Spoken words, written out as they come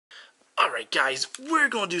Alright guys, we're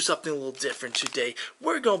going to do something a little different today.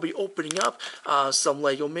 We're going to be opening up some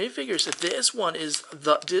Lego minifigures. This one is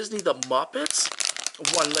the Disney the Muppets.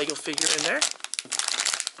 One Lego figure in there.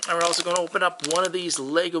 And we're also going to open up one of these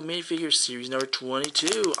Lego minifigures series number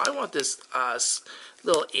 22. I want this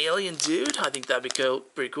little alien dude. I think that'd be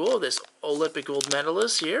pretty cool. This Olympic gold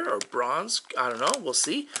medalist here, or bronze. I don't know. We'll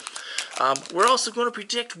see. We're also going to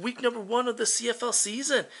predict week number 1 of the CFL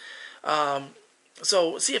season.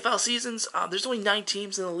 So CFL seasons, there's only 9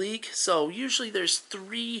 teams in the league, so usually there's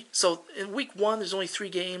 3. So in week 1, there's only 3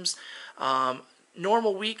 games.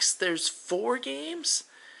 Normal weeks, there's 4 games,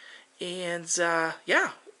 and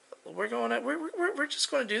yeah, we're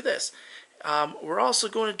just going to do this. We're also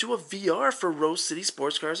going to do a VR for Rose City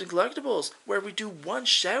Sports Cars and Collectibles, where we do one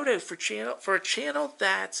shout out for a channel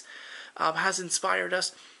that has inspired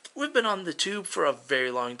us. We've been on the tube for a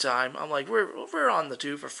very long time. We're on the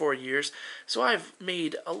tube for 4 years, so I've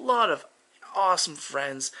made a lot of awesome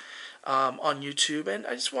friends on YouTube, and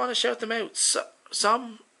I just want to shout them out.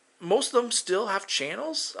 Most of them still have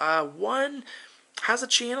channels. One has a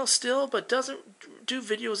channel still, but doesn't do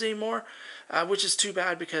videos anymore, which is too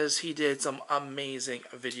bad because he did some amazing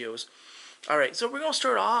videos. Alright, so we're going to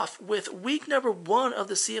start off with week number 1 of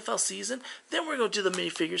the CFL season, then we're going to do the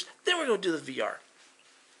minifigures, then we're going to do the VR.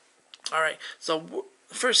 Alright, so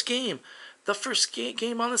first game. The first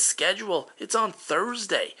game on the schedule. It's on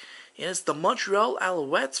Thursday. And it's the Montreal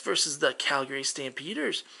Alouettes versus the Calgary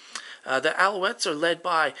Stampeders. The Alouettes are led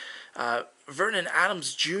by Vernon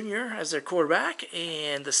Adams Jr. as their quarterback.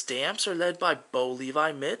 And the Stamps are led by Bo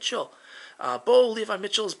Levi Mitchell. Bo Levi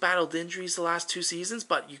Mitchell has battled injuries the last 2 seasons.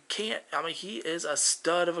 But you can't, he is a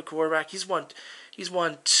stud of a quarterback. He's won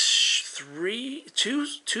 2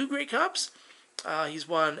 Grey Cups. He's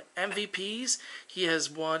won MVPs. He's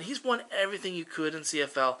won everything you could in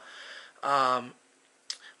CFL.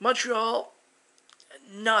 Montreal,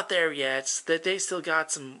 not there yet. They still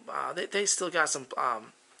got some.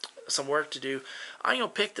 Some work to do. I'm gonna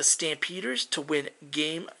pick the Stampeders to win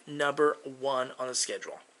game number 1 on the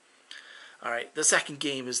schedule. All right. The second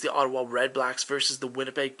game is the Ottawa Red Blacks versus the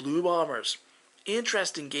Winnipeg Blue Bombers.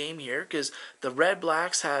 Interesting game here because the Red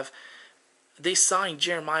Blacks They signed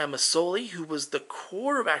Jeremiah Masoli, who was the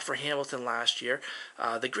quarterback for Hamilton last year.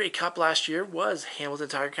 The Grey Cup last year was Hamilton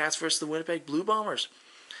Tiger Cats versus the Winnipeg Blue Bombers.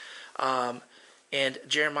 And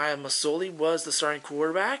Jeremiah Masoli was the starting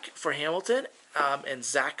quarterback for Hamilton, and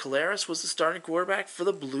Zach Collaros was the starting quarterback for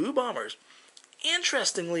the Blue Bombers.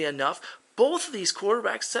 Interestingly enough, both of these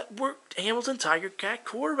quarterbacks were Hamilton Tiger Cat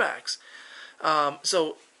quarterbacks.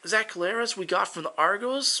 So Zach Collaros we got from the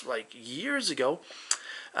Argos years ago.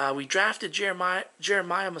 We drafted Jeremiah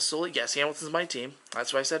Masoli. Yes, Hamilton's my team.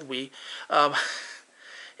 That's why I said we.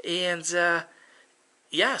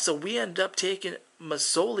 Yeah, so we ended up taking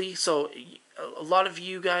Masoli. So a lot of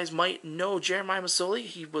you guys might know Jeremiah Masoli.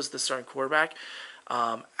 He was the starting quarterback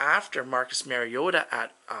after Marcus Mariota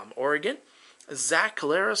at Oregon. Zach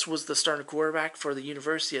Collaros was the starting quarterback for the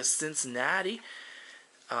University of Cincinnati.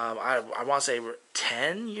 I want to say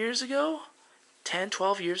 10 years ago?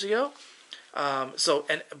 12 years ago?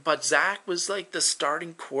 But Zach was the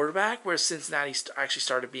starting quarterback, where Cincinnati actually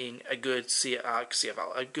started being a good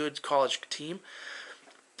CFL, a good college team.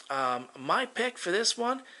 My pick for this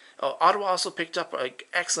one, Ottawa also picked up an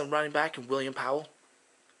excellent running back in William Powell.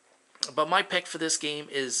 But my pick for this game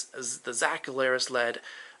is the Zach Collaros-led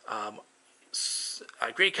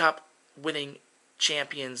Grey Cup winning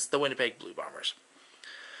champions, the Winnipeg Blue Bombers.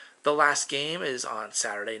 The last game is on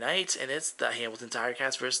Saturday night, and it's the Hamilton Tiger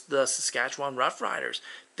Cats versus the Saskatchewan Roughriders.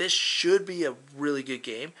 This should be a really good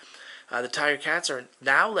game. The Tiger Cats are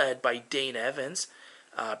now led by Dane Evans.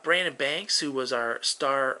 Brandon Banks, who was our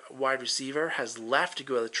star wide receiver, has left to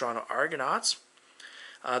go to the Toronto Argonauts.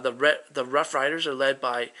 The Roughriders are led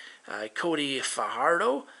by Cody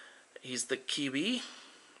Fajardo. He's the QB.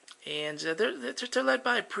 And they're led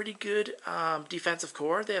by a pretty good defensive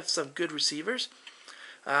core. They have some good receivers.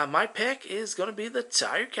 My pick is going to be the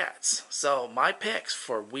Tiger Cats. So my picks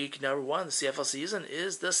for week number 1 of the CFL season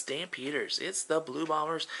is the Stampeders. It's the Blue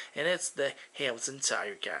Bombers, and it's the Hamilton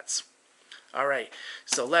Tiger Cats. Alright,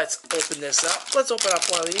 so let's open this up. Let's open up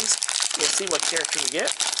one of these. We'll see what character we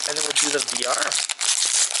get, and then we'll do the VR.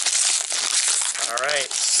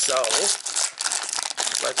 Alright, so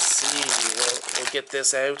let's see. We'll get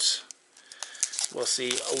this out. We'll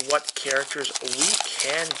see what characters we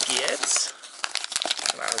can get.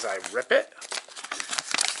 As I rip it.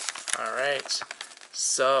 Alright.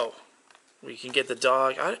 So we can get the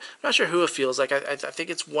dog. I'm not sure who it feels like. I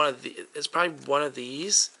think it's it's probably one of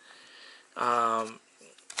these. It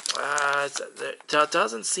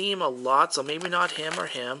doesn't seem a lot, so maybe not him or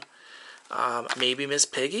him. Maybe Miss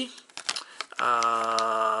Piggy.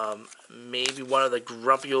 Maybe one of the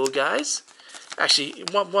grumpy old guys. Actually,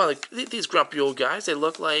 one of these grumpy old guys, they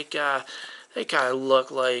look like, they kind of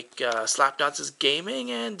look like Slapnuts'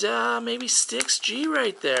 Gaming and maybe Sticks G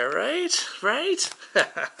right there, right? Right?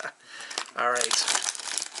 Alright.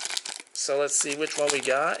 So let's see which one we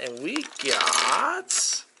got. And we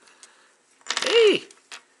got... Hey!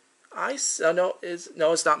 No,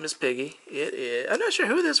 it's not Miss Piggy. It is... I'm not sure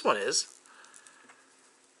who this one is.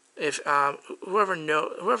 If whoever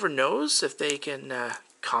knows, if they can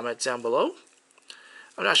comment down below.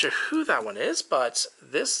 I'm not sure who that one is, but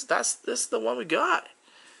this is the one we got.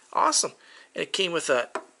 Awesome. And it came with a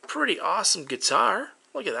pretty awesome guitar.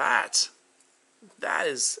 Look at that. That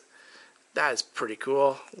is pretty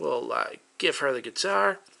cool. We'll give her the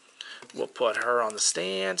guitar. We'll put her on the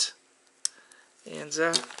stand. And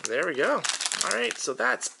there we go. Alright, so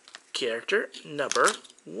that's character number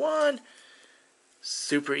 1.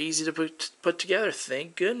 Super easy to put together.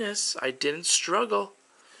 Thank goodness I didn't struggle.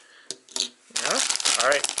 Yeah.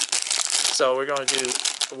 Alright. So we're going to do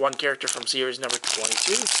one character from series number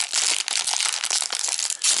 22.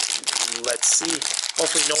 Let's see.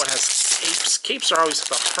 Hopefully no one has capes. Capes are always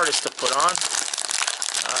the hardest to put on.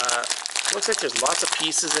 Looks like there's lots of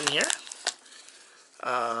pieces in here.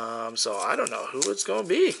 So I don't know who it's going to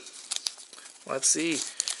be. Let's see.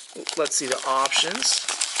 Let's see the options.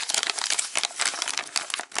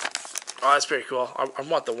 Oh, that's pretty cool. I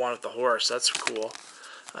want the one with the horse. That's cool.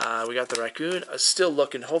 We got the raccoon. Still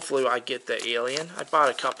looking. Hopefully I get the alien. I bought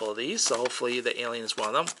a couple of these, so hopefully the alien is one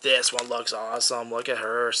of them. This one looks awesome. Look at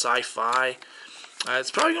her. Sci-fi.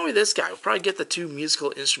 It's probably going to be this guy. We'll probably get the 2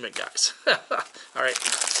 musical instrument guys. Alright,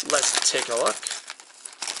 let's take a look.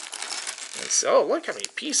 Oh, look how many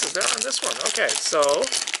pieces there are on this one. Okay, so,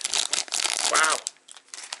 wow.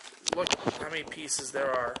 Look how many pieces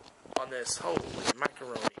there are on this. Holy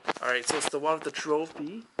macaroni. Alright, so it's the one with the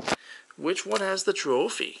trophy. Which one has the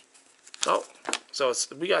trophy? Oh, so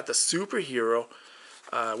we got the superhero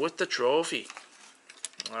with the trophy.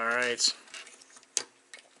 Alright.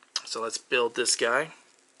 So let's build this guy.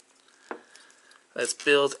 Let's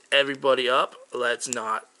build everybody up. Let's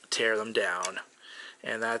not tear them down.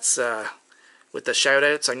 And that's with the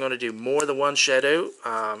shoutouts. I'm going to do more than one shoutout.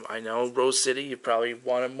 I know Rose City, you probably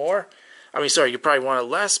wanted more. I mean, sorry, you probably wanted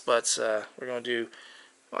less, but we're going to do...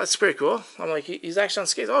 Well, that's pretty cool. I'm like, he's actually on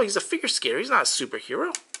skates. Oh, he's a figure skater. He's not a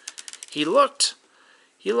superhero. He looked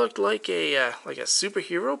like a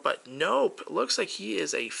superhero, but nope. It looks like he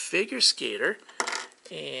is a figure skater.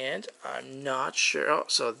 And I'm not sure. Oh,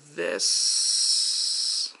 so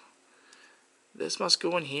this must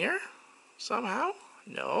go in here somehow.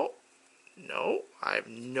 No, I have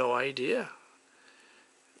no idea.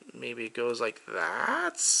 Maybe it goes like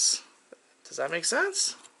that. Does that make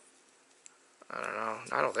sense? I don't know.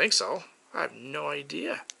 I don't think so. I have no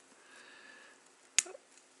idea.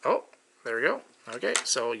 Oh, there we go. Okay,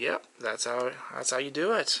 so yep, that's how you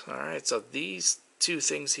do it. All right, so these 2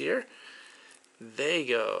 things here, they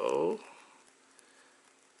go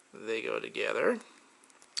together.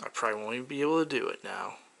 I probably won't even be able to do it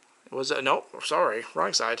now. Was that? Nope, sorry,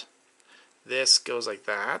 wrong side. This goes like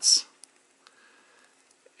that.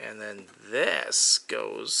 And then this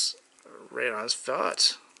goes right on his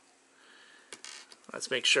foot. Let's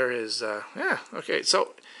make sure his, yeah, okay,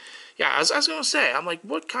 so, yeah, as I was going to say, I'm like,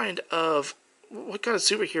 what kind of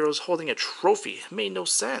superhero is holding a trophy? It made no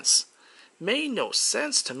sense. Made no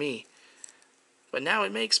sense to me. But now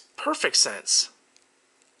it makes perfect sense.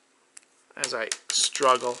 As I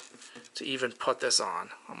struggle to even put this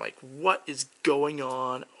on. I'm like, what is going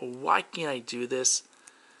on? Why can't I do this?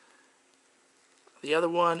 The other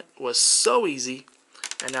one was so easy,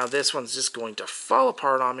 and now this one's just going to fall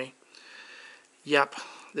apart on me. Yep,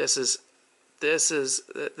 this is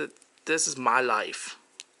my life.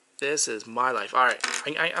 This is my life. All right,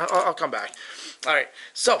 I'll come back. All right,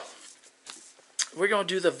 so we're gonna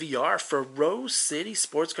do the VR for Rose City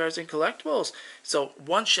Sports Cars and Collectibles. So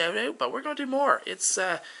one shout out, but we're gonna do more. It's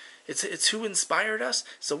who inspired us.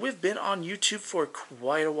 So we've been on YouTube for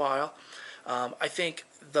quite a while. I think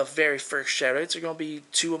the very first shout outs are gonna be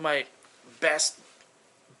 2 of my best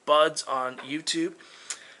buds on YouTube.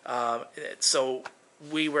 So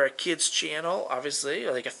we were a kids channel, obviously,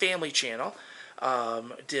 like a family channel.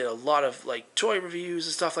 Did a lot of like toy reviews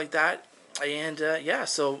and stuff like that. And yeah,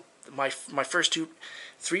 so my first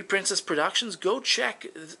 3 Princess Productions. Go check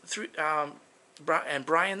and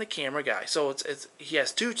Brian the camera guy. So he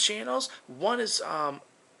has 2 channels. One is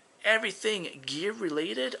everything gear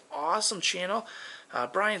related. Awesome channel.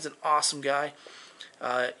 Brian's an awesome guy.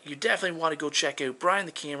 You definitely want to go check out Brian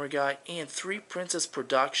the camera guy and 3 Princess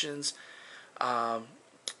Productions. And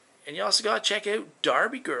you also gotta check out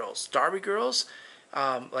Darby Girls. Darby Girls,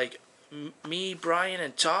 like me, Brian,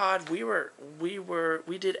 and Todd, we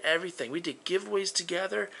did everything. We did giveaways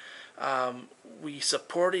together. We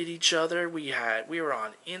supported each other. We were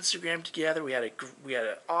on Instagram together. We had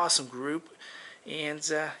an awesome group.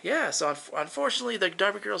 And yeah, so unfortunately the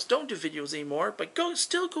Darby Girls don't do videos anymore, but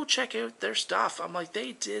still go check out their stuff. I'm like,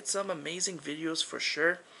 they did some amazing videos for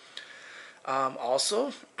sure.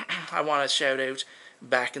 Also, I want to shout out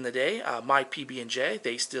back in the day, my PB&J.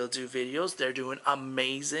 They still do videos. They're doing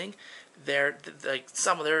amazing. They're like,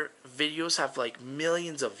 some of their videos have like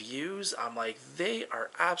millions of views. I'm like, they are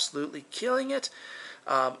absolutely killing it.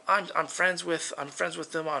 I'm friends with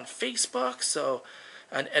them on Facebook. So,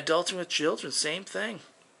 and Adulting with Children, same thing.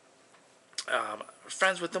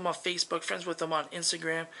 Friends with them on Facebook, friends with them on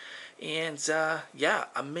Instagram, and yeah,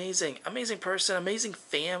 amazing person, amazing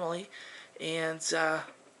family, and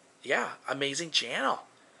yeah, amazing channel.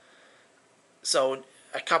 So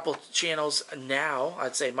a couple channels now,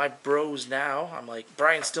 I'd say my bros now. I'm like,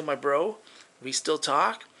 Brian's still my bro. We still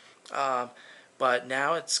talk. But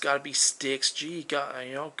now it's got to be Stix G.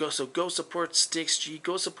 Go support Stix G.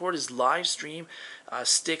 Go support his live stream,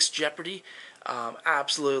 Stix Jeopardy.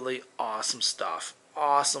 Absolutely awesome stuff.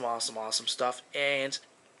 Awesome stuff. And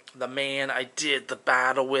the man I did the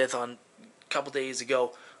battle with on a couple days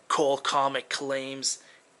ago, Cole Comic Claims.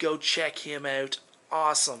 Go check him out.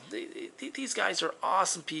 Awesome. These guys are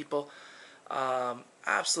awesome people.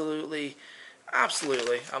 Absolutely.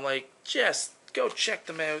 I'm like, just go check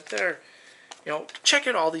them out. Check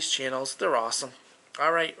out all these channels. They're awesome.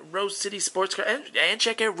 All right, Rose City Sports Cards, and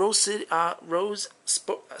check out Rose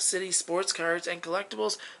City Sports Cards and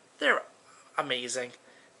Collectibles. They're amazing.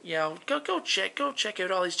 Go check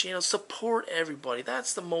out all these channels. Support everybody.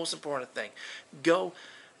 That's the most important thing. Go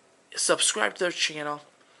subscribe to their channel.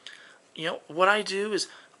 What I do is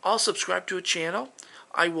I'll subscribe to a channel.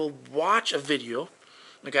 I will watch a video.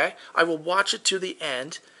 Okay, I will watch it to the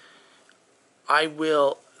end. I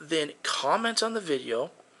will then comment on the video,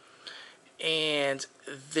 and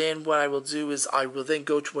then what I will do is I will then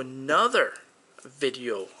go to another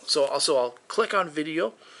video. So also I'll click on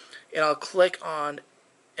video, and I'll click on,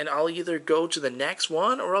 and I'll either go to the next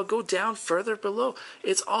one or I'll go down further below.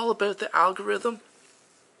 It's all about the algorithm.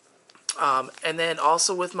 And then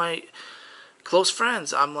also with my close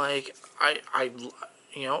friends, I'm like,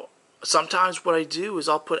 sometimes what I do is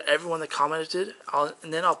I'll put everyone that commented,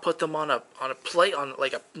 and then I'll put them on not a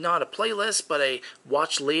playlist, but a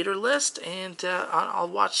watch later list, and I'll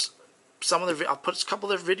watch I'll put a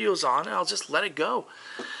couple of their videos on, and I'll just let it go,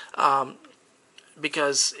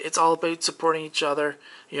 because it's all about supporting each other.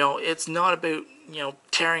 It's not about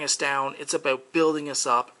tearing us down. It's about building us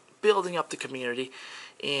up, building up the community,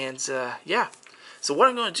 and yeah. So what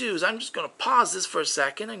I'm going to do is I'm just going to pause this for a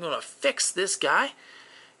second. I'm going to fix this guy.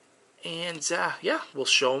 And yeah, we'll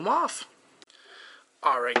show them off.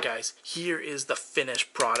 Alright guys, here is the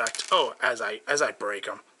finished product. Oh, as I break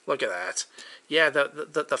them. Look at that. Yeah,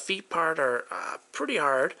 the feet part are pretty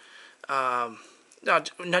hard.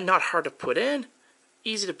 Not hard to put in.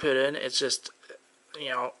 Easy to put in. It's just,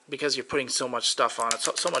 because you're putting so much stuff on it,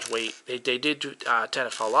 so much weight. They did tend to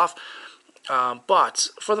fall off. But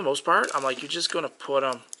for the most part, I'm like, you're just going to put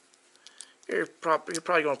them. You're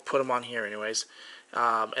probably going to put them on here anyways.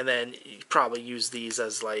 And then you probably use these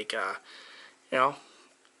as like,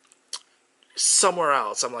 somewhere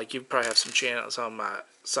else. I'm like, you probably have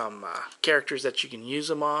some characters that you can use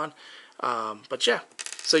them on. But yeah,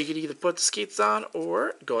 so you could either put the skates on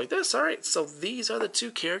or go like this. All right, so these are the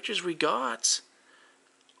two characters we got.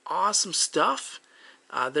 Awesome stuff.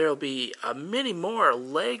 There'll be many more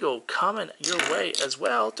Lego coming your way as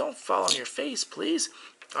well. Don't fall on your face, please.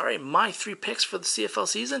 All right, my 3 picks for the CFL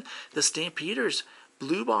season: the Stampeders,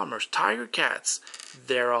 Blue Bombers, Tiger Cats.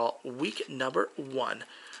 They're all week number 1.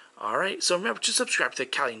 All right, so remember to subscribe to the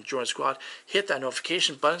Cali and Jordan Squad. Hit that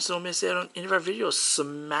notification button so don't miss out on any of our videos.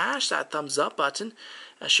 Smash that thumbs up button.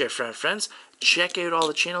 Share with friends. Check out all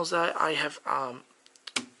the channels that I have.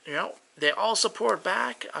 They all support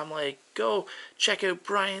back. I'm like, go check out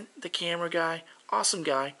Brian, the camera guy. Awesome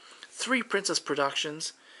guy. 3 Princess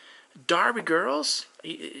Productions. Darby Girls.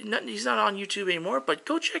 He's not on YouTube anymore, but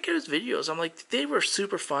go check out his videos. I'm like, they were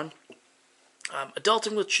super fun.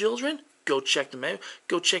 Adulting with Children. Go check them out.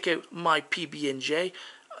 Go check out my PB&J.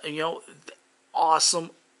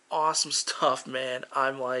 Awesome stuff, man.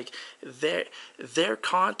 I'm like, their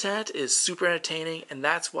content is super entertaining, and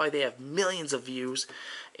that's why they have millions of views.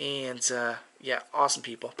 And yeah, awesome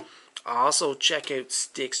people. Also check out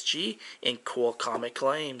Stix G and Cool Comic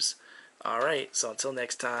Claims. Alright, so until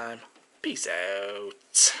next time, peace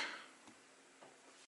out.